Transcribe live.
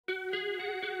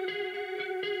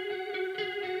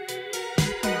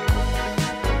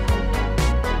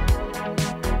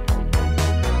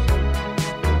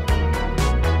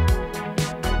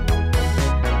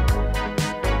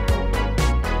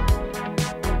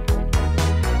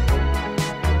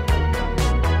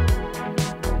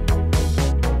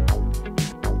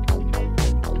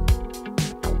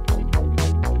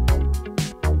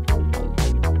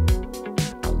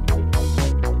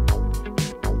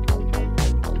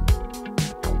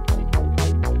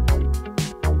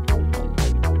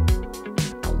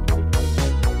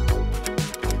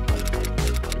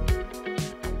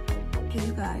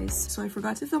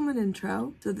forgot to film an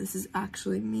intro, so this is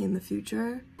actually me in the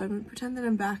future. But I'm gonna pretend that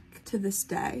I'm back to this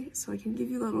day so I can give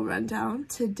you a little rundown.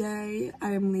 Today,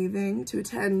 I am leaving to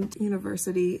attend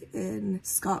university in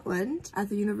Scotland at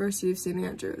the University of St.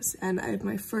 Andrews. And I have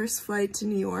my first flight to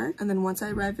New York. And then once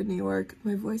I arrive in New York,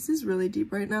 my voice is really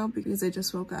deep right now because I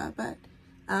just woke up. But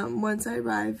once I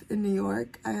arrive in New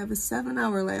York, I have a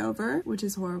 7-hour layover, which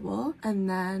is horrible. And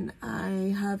then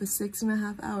I have a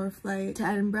 6.5-hour flight to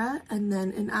Edinburgh, and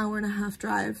then an 1.5-hour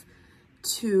drive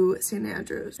to St.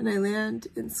 Andrews. And I land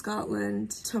in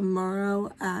Scotland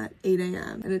tomorrow at 8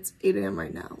 a.m. and it's 8 a.m.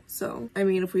 right now. So, I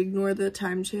mean, if we ignore the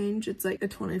time change, it's like a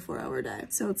 24-hour day.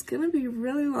 So it's gonna be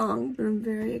really long, but I'm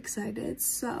very excited.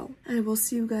 So I will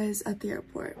see you guys at the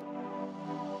airport.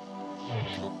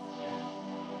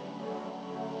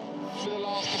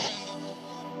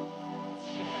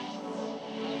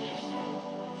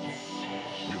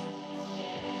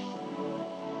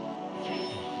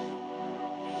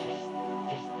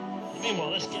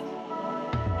 Meanwhile, let's get...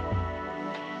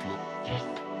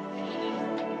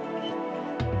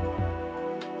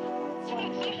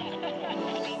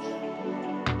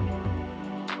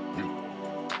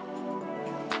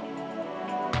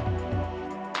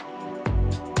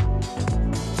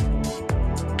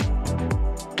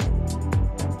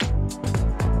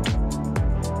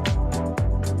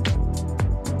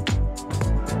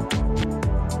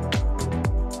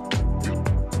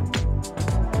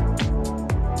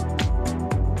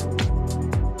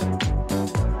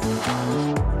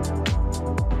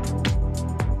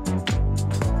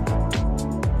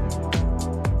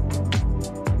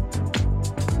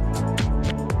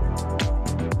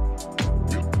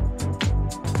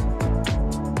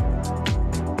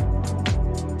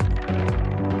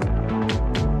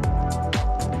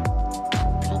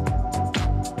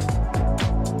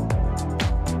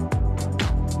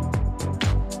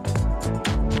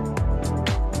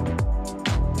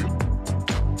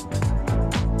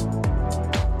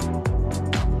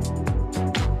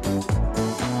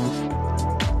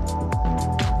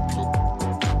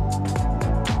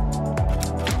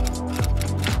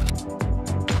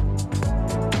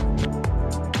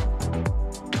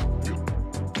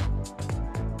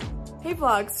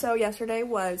 Vlog. So yesterday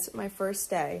was my first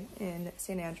day in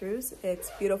St. Andrews. It's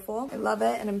beautiful. I love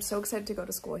it and I'm so excited to go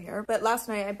to school here. But last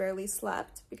night I barely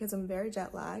slept because I'm very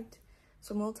jet lagged.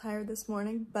 So I'm a little tired this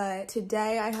morning. But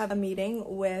today I have a meeting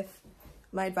with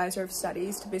my advisor of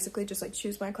studies to basically just like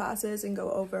choose my classes and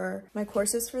go over my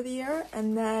courses for the year.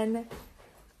 And then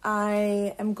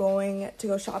I am going to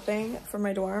go shopping for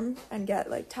my dorm and get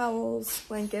like towels,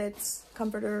 blankets,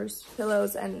 comforters,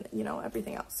 pillows, and you know,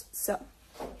 everything else. So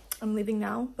I'm leaving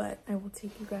now, but I will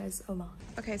take you guys along.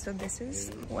 Okay, so this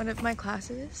is one of my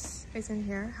classes is in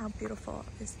here. How beautiful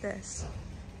is this?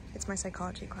 It's my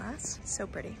psychology class. So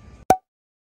pretty.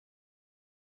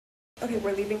 Okay,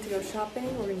 we're leaving to go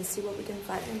shopping. We're gonna see what we can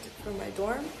find for my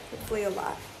dorm. Hopefully a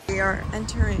lot. We are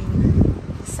entering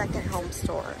the second home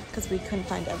store because we couldn't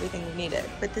find everything we needed.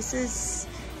 But this is,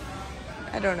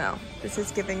 I don't know. This is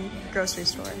giving grocery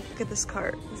store. Look at this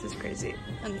cart. This is crazy.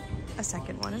 And a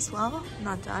second one as well. I'm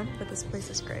not done, but this place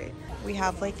is great. We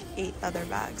have like 8 other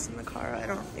bags in the car. I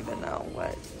don't even know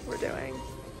what we're doing.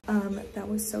 That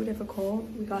was so difficult.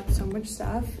 We got so much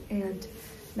stuff and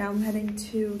now I'm heading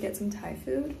to get some Thai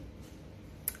food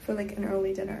for like an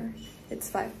early dinner. It's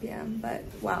 5 p.m. but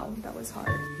wow, that was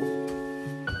hard.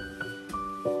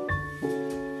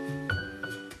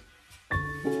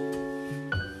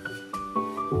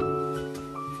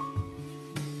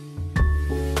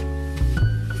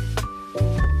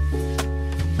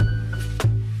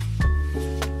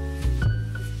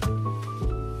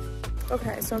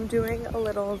 Okay, so I'm doing a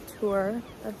little tour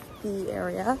of the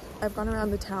area. I've gone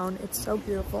around the town. It's so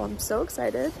beautiful. I'm so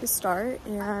excited to start,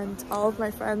 and all of my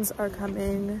friends are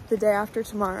coming the day after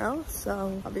tomorrow.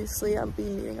 So obviously I'll be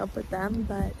meeting up with them,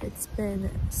 but it's been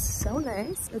so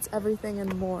nice. It's everything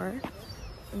and more.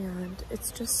 And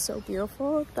it's just so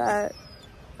beautiful that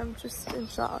I'm just in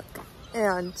shock.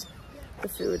 And the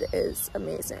food is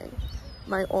amazing.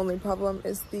 My only problem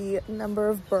is the number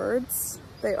of birds.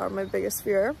 They are my biggest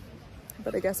fear.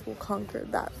 But I guess we'll conquer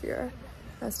that fear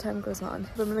as time goes on.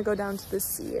 But I'm gonna go down to the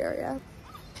sea area,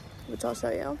 which I'll show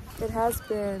you. It has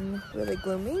been really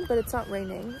gloomy, but it's not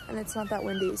raining and it's not that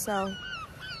windy, so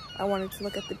I wanted to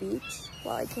look at the beach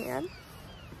while I can.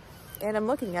 And I'm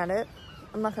looking at it.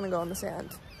 I'm not gonna go on the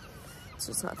sand. It's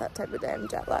just not that type of day. I'm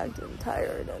jet lagged and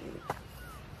tired and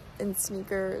in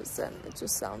sneakers, and it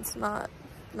just sounds not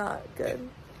good,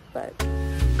 but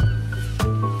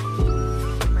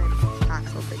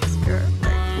actual big skirt.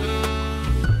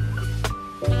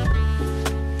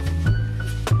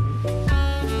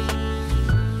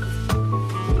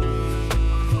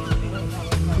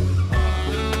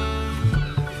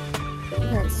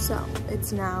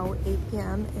 It's now 8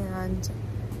 p.m. and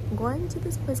I'm going to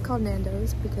this place called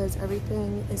Nando's because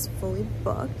everything is fully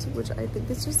booked, which I think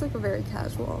is just like a very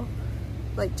casual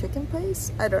like chicken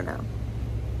place. I don't know,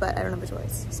 but I don't have a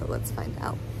choice, so let's find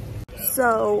out.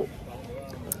 So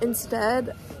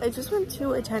instead, I just went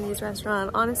to a Chinese restaurant.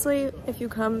 Honestly, if you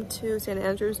come to St.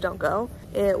 Andrews, don't go.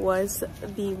 It was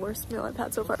the worst meal I've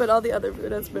had so far, but all the other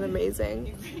food has been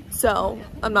amazing. So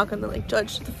I'm not gonna like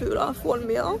judge the food off one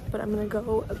meal, but I'm gonna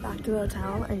go back to the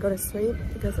hotel and go to sleep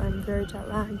because I'm very jet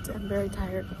lagged and very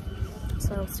tired.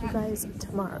 So I'll see you guys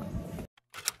tomorrow.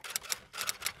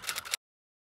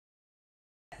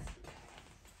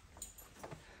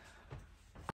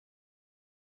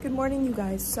 Good morning, you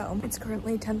guys. So it's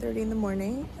currently 10:30 in the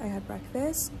morning. I had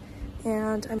breakfast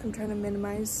and I'm trying to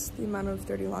minimize the amount of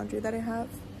dirty laundry that I have.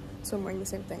 So I'm wearing the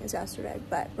same thing as yesterday,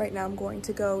 but right now I'm going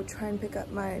to go try and pick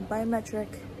up my biometric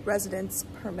residence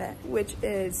permit, which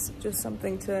is just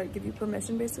something to give you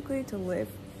permission basically to live,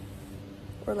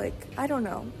 or like, I don't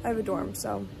know. I have a dorm,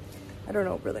 so I don't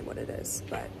know really what it is,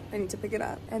 but I need to pick it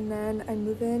up. And then I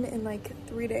move in like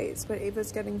 3 days, but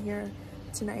Ava's getting here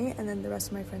tonight and then the rest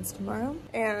of my friends tomorrow.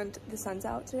 And the sun's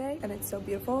out today and it's so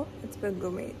beautiful. It's been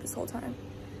gloomy this whole time,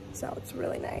 so it's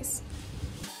really nice.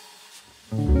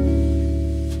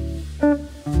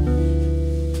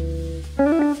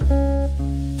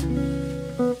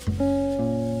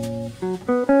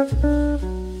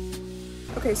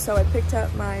 Okay, so I picked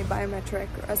up my biometric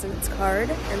residence card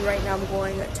and right now I'm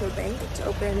going to a bank to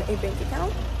open a bank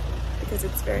account, because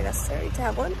it's very necessary to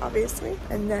have one, obviously.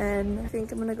 And then I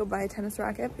think I'm gonna go buy a tennis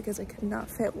racket because I could not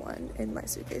fit one in my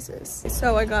suitcases.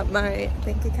 So I got my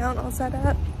bank account all set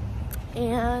up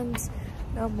and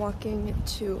now I'm walking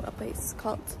to a place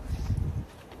called,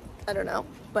 I don't know,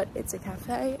 but it's a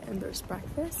cafe and there's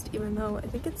breakfast, even though I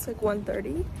think it's like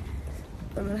 1:30.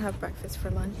 I'm gonna have breakfast for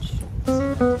lunch.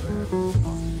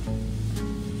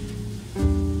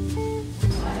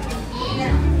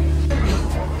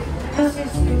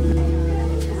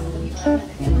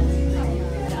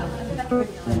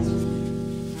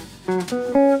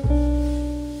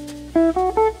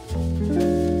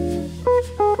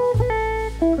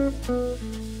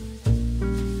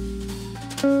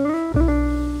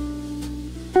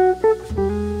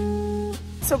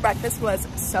 So breakfast was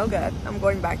so good. I'm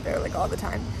going back there like all the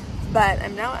time. But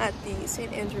I'm now at the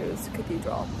St. Andrews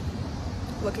Cathedral.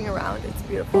 Looking around, it's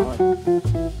beautiful.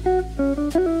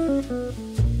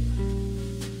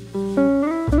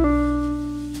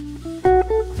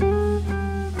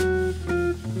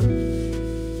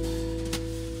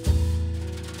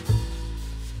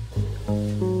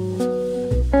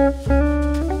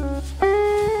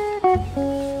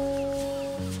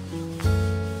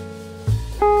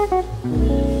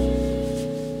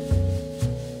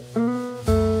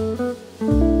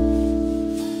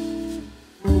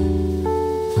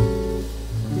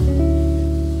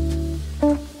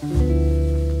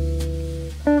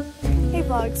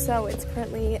 So it's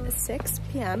currently 6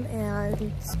 p.m. and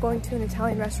I'm going to an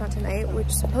Italian restaurant tonight,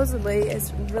 which supposedly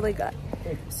is really good.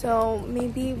 So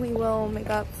maybe we will make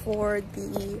up for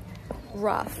the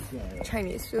rough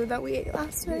Chinese food that we ate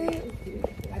last night.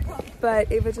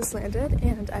 But Ava just landed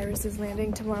and Iris is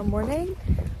landing tomorrow morning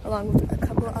along with a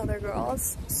couple of other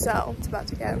girls. So it's about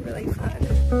to get really fun.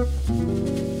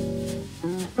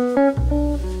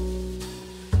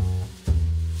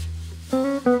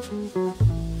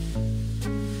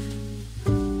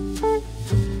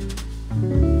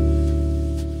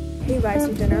 You guys,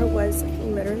 the dinner was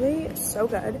literally so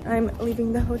good. I'm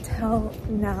leaving the hotel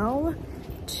now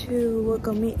to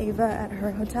go meet Ava at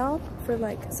her hotel for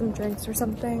like some drinks or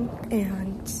something,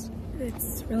 and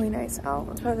it's really nice out.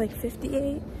 It's probably like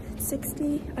 58,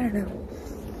 60, I don't know.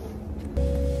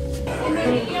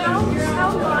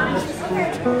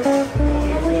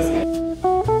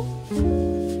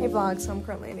 Hey vlog, so I'm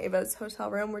currently in Ava's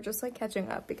hotel room. We're just like catching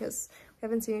up because we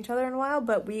haven't seen each other in a while,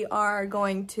 but we are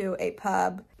going to a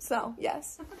pub, so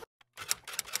yes.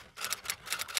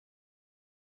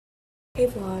 Hey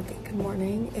vlog, good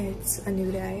morning. It's a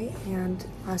new day and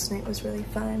last night was really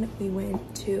fun. We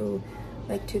went to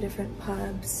like 2 different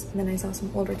pubs and then I saw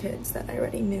some older kids that I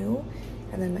already knew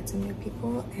and then met some new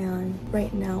people, and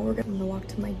right now we're gonna walk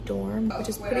to my dorm, which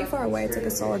is pretty far away. It's like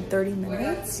a solid 30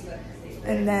 minutes.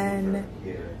 And then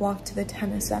walk to the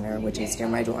tennis center, which is near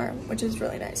my dorm, which is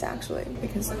really nice actually,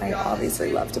 because I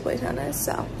obviously love to play tennis.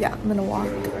 So yeah, I'm gonna walk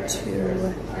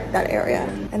to that area.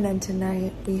 And then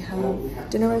tonight we have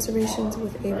dinner reservations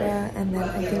with Ava and then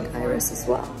I think Iris as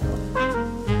well.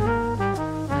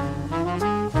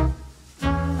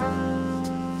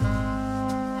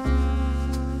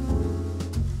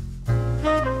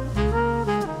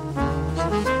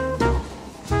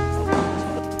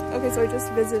 So I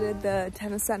just visited the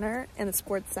tennis center and the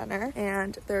sports center,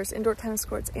 and there's indoor tennis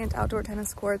courts and outdoor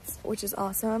tennis courts, which is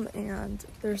awesome. And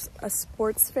there's a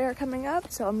sports fair coming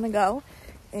up, so I'm gonna go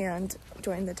and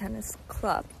join the tennis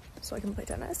club so I can play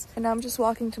tennis. And now I'm just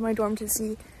walking to my dorm to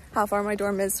see how far my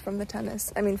dorm is from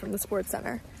from the sports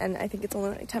center. And I think it's only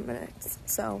like 10 minutes.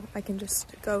 So I can just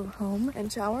go home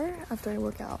and shower after I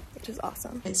work out, which is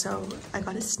awesome. Okay, so I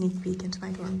got a sneak peek into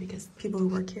my dorm because people who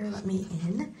work here let me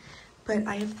in. But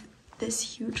I have this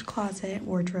huge closet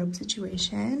wardrobe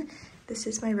situation. This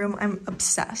is my room. I'm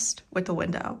obsessed with the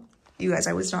window. You guys,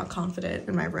 I was not confident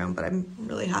in my room, but I'm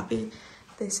really happy.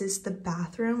 This is the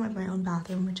bathroom. I have my own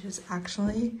bathroom, which is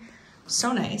actually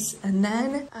so nice. And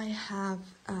then I have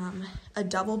a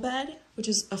double bed, which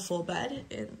is a full bed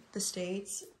in the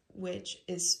States, which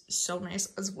is so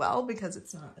nice as well because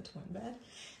it's not a twin bed.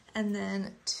 And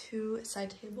then 2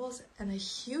 side tables and a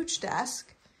huge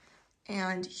desk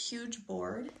and huge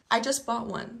board. I just bought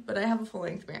one, but I have a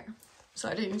full-length mirror, so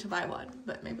I didn't need to buy one,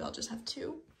 but maybe I'll just have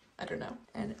 2. I don't know.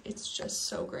 And it's just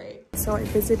so great. So I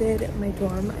visited my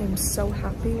dorm. I'm so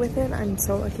happy with it. I'm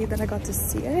so lucky that I got to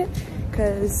see it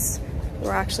because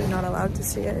we're actually not allowed to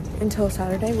see it until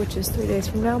Saturday, which is 3 days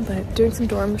from now, but doing some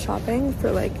dorm shopping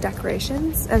for like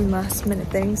decorations and last minute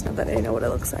things now that I know what it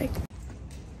looks like.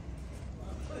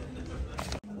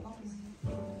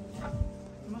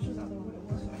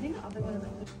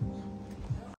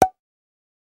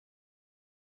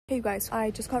 Hey you guys,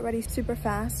 I just got ready super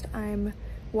fast. I'm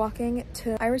walking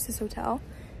to Iris's hotel,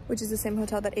 which is the same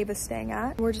hotel that Ava's staying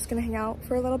at. We're just gonna hang out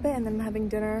for a little bit and then I'm having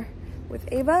dinner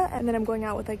with Ava, and then I'm going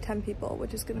out with like 10 people,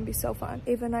 which is gonna be so fun.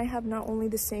 Ava and I have not only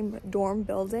the same dorm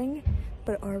building,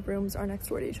 but our rooms are next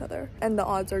door to each other. And the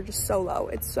odds are just so low.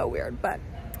 It's so weird, but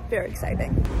very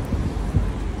exciting.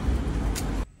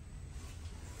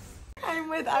 I'm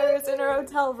with Iris in her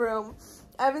hotel room.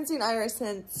 I haven't seen Iris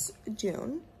since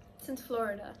June. Since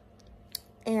Florida.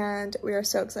 And we are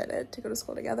so excited to go to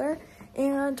school together.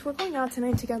 And we're going out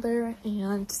tonight together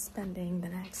and spending the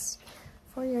next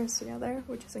 4 years together,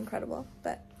 which is incredible.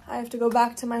 But I have to go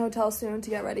back to my hotel soon to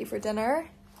get ready for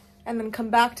dinner and then come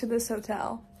back to this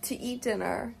hotel to eat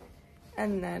dinner,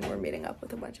 and then we're meeting up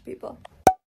with a bunch of people.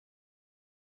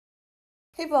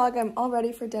 Hey vlog, I'm all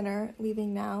ready for dinner,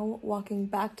 leaving now, walking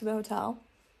back to the hotel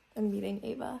and meeting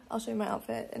Ava. I'll show you my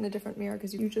outfit in a different mirror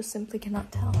because you just simply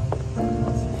cannot tell.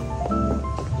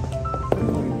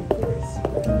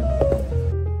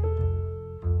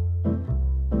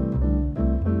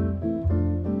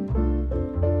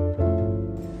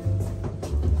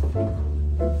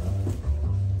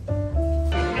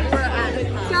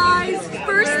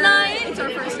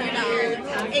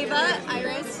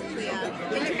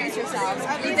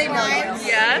 Did they know you?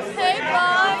 Yes. Hey,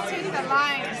 vlog. Take the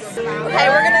lines. Okay,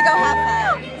 we're gonna go have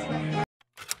fun.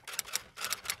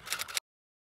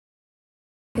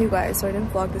 Hey you guys, so I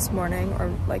didn't vlog this morning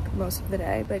or like most of the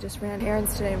day, but I just ran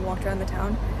errands today and walked around the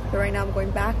town. But right now I'm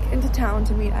going back into town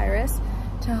to meet Iris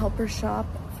to help her shop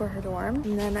for her dorm.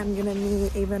 And then I'm gonna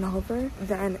meet Ava and Oliver,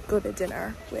 then go to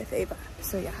dinner with Ava.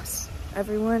 So yes,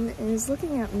 everyone is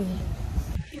looking at me.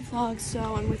 Hey vlog, so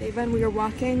I'm with Ava and we are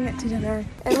walking to dinner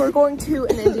and we're going to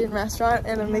an Indian restaurant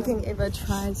and I'm making Ava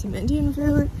try some Indian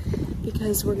food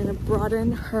because we're gonna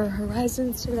broaden her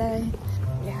horizons today.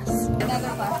 Yes.